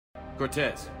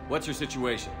Cortez, what's your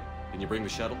situation? Can you bring the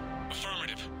shuttle?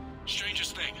 Affirmative.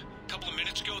 Strangest thing. A couple of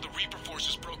minutes ago, the Reaper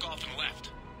forces broke off and left.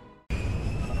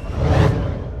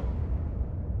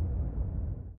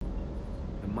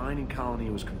 The mining colony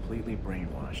was completely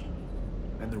brainwashed,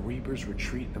 and the Reapers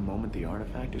retreat the moment the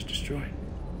artifact is destroyed.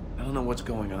 I don't know what's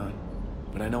going on,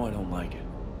 but I know I don't like it.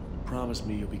 Promise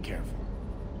me you'll be careful,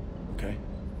 okay?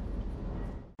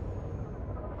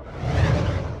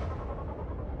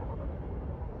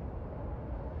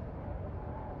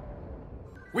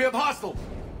 We have hostiles!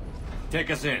 Take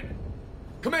us in.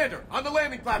 Commander, on the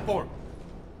landing platform!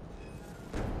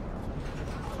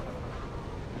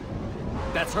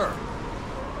 That's her.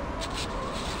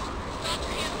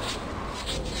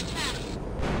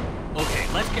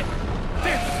 Okay, let's get...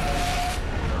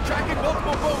 Tracking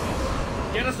multiple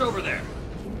bogies! Get us over there.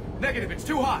 Negative, it's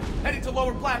too hot. Heading to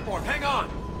lower platform, hang on!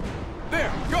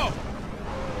 There, go!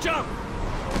 Jump!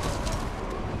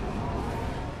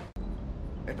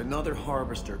 If another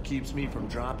Harvester keeps me from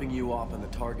dropping you off on the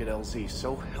target LZ,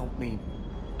 so help me...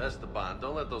 Esteban,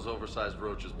 don't let those oversized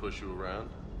roaches push you around.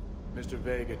 Mr.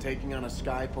 Vega, taking on a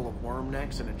sky full of worm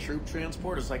necks and a troop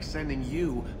transport is like sending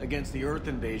you against the Earth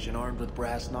invasion armed with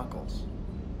brass knuckles.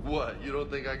 What, you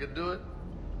don't think I could do it?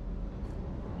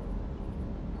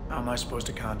 How am I supposed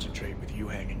to concentrate with you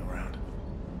hanging around?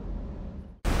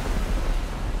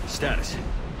 Status.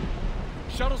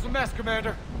 Shuttle's a mess,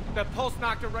 Commander. That pulse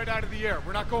knocked it right out of the air.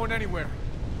 We're not going anywhere.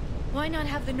 Why not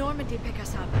have the Normandy pick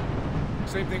us up?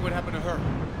 Same thing would happen to her.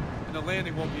 And the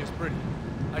landing won't be as pretty.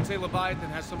 I'd say Leviathan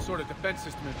has some sort of defense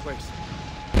system in place.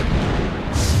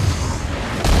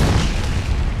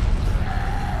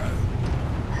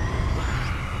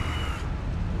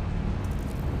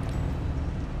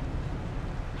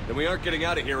 Then we aren't getting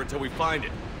out of here until we find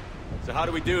it. So how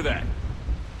do we do that?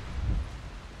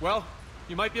 Well,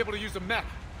 you might be able to use a mech.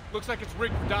 Looks like it's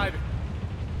rigged for diving.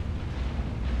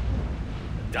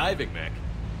 A diving mech?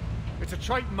 It's a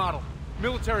Triton model.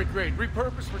 Military grade,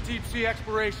 repurposed for deep sea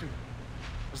exploration.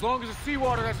 As long as the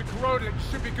seawater hasn't corroded, it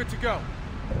should be good to go.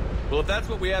 Well, if that's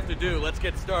what we have to do, let's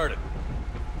get started.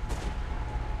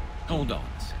 Hold on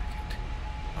a second.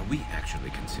 Are we actually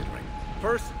considering...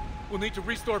 First, we'll need to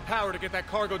restore power to get that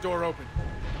cargo door open.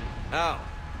 How?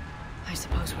 I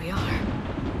suppose we are.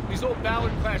 These old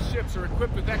Ballard-class ships are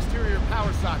equipped with exterior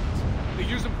power sockets. They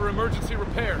use them for emergency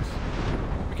repairs.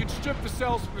 We can strip the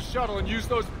cells from the shuttle and use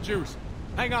those for juice.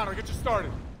 Hang on, I'll get you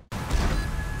started.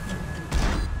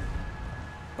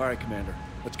 All right, Commander.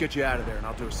 Let's get you out of there and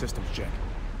I'll do a systems check.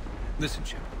 Listen,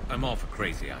 Chip, I'm all for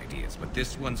crazy ideas, but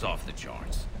this one's off the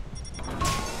charts.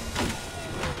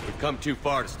 We've come too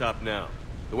far to stop now.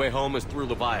 The way home is through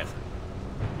Leviathan.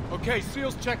 Okay,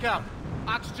 seals check out.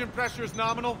 Oxygen pressure is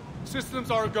nominal. Systems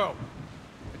are a go.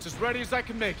 It's as ready as I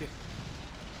can make it.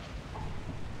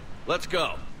 Let's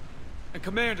go. And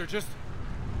Commander, just...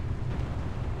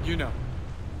 you know.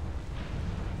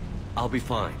 I'll be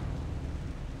fine.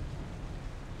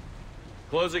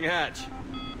 Closing hatch.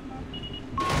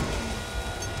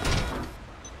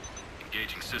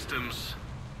 Engaging systems.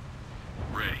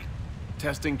 Ready.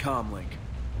 Testing comlink.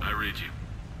 I read you.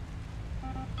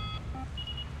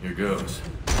 Here goes.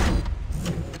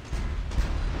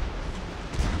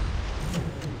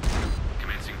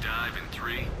 Commencing dive in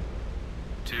 3,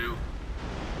 2,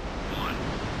 1.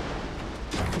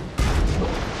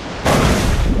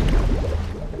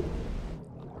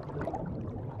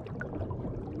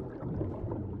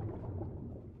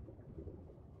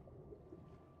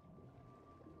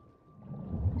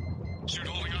 Suit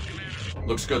holding up, Commander.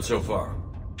 Looks good so far.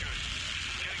 Good.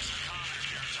 Getting some comms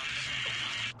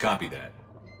here. Copy that.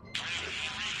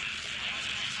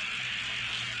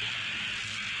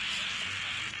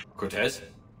 Cortez?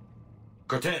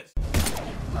 Cortez!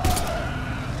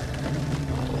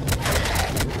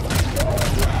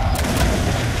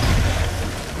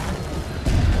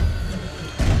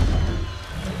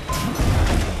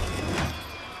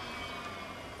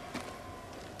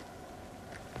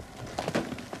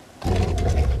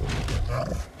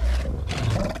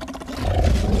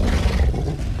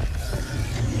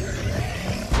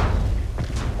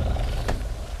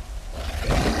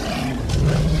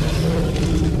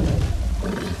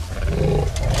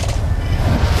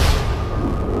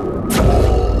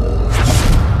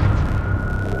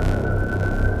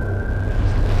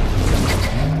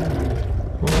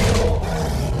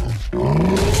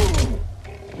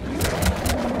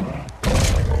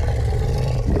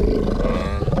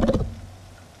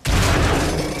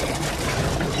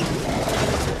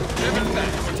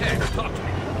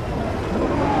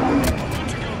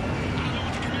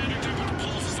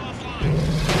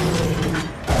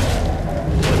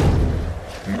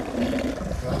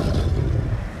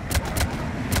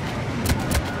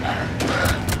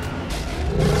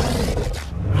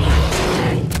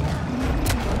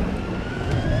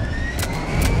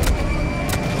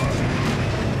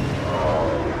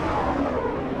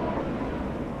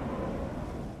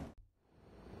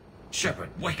 Shepard,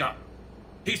 wake up!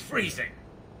 He's freezing!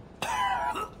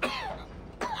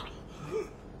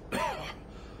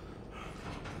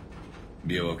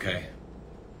 You okay?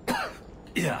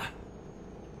 Yeah.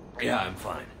 Yeah, I'm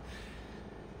fine.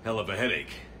 Hell of a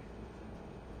headache.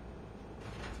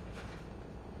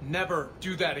 Never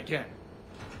do that again,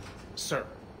 sir.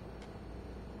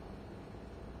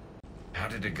 How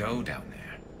did it go down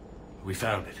there? We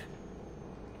found it.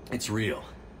 It's real.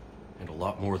 And a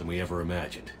lot more than we ever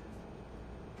imagined.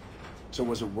 So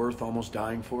was it worth almost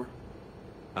dying for?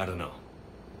 I don't know.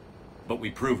 But we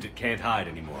proved it can't hide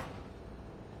anymore.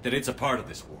 That it's a part of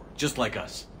this war, just like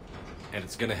us. And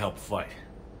it's gonna help fight.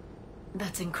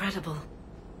 That's incredible.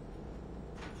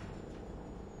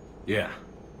 Yeah.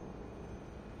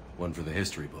 One for the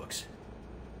history books.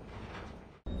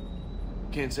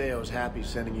 Can't say I was happy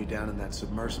sending you down in that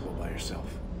submersible by yourself.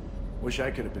 Wish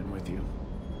I could have been with you.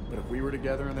 But if we were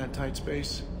together in that tight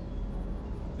space,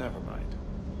 never mind.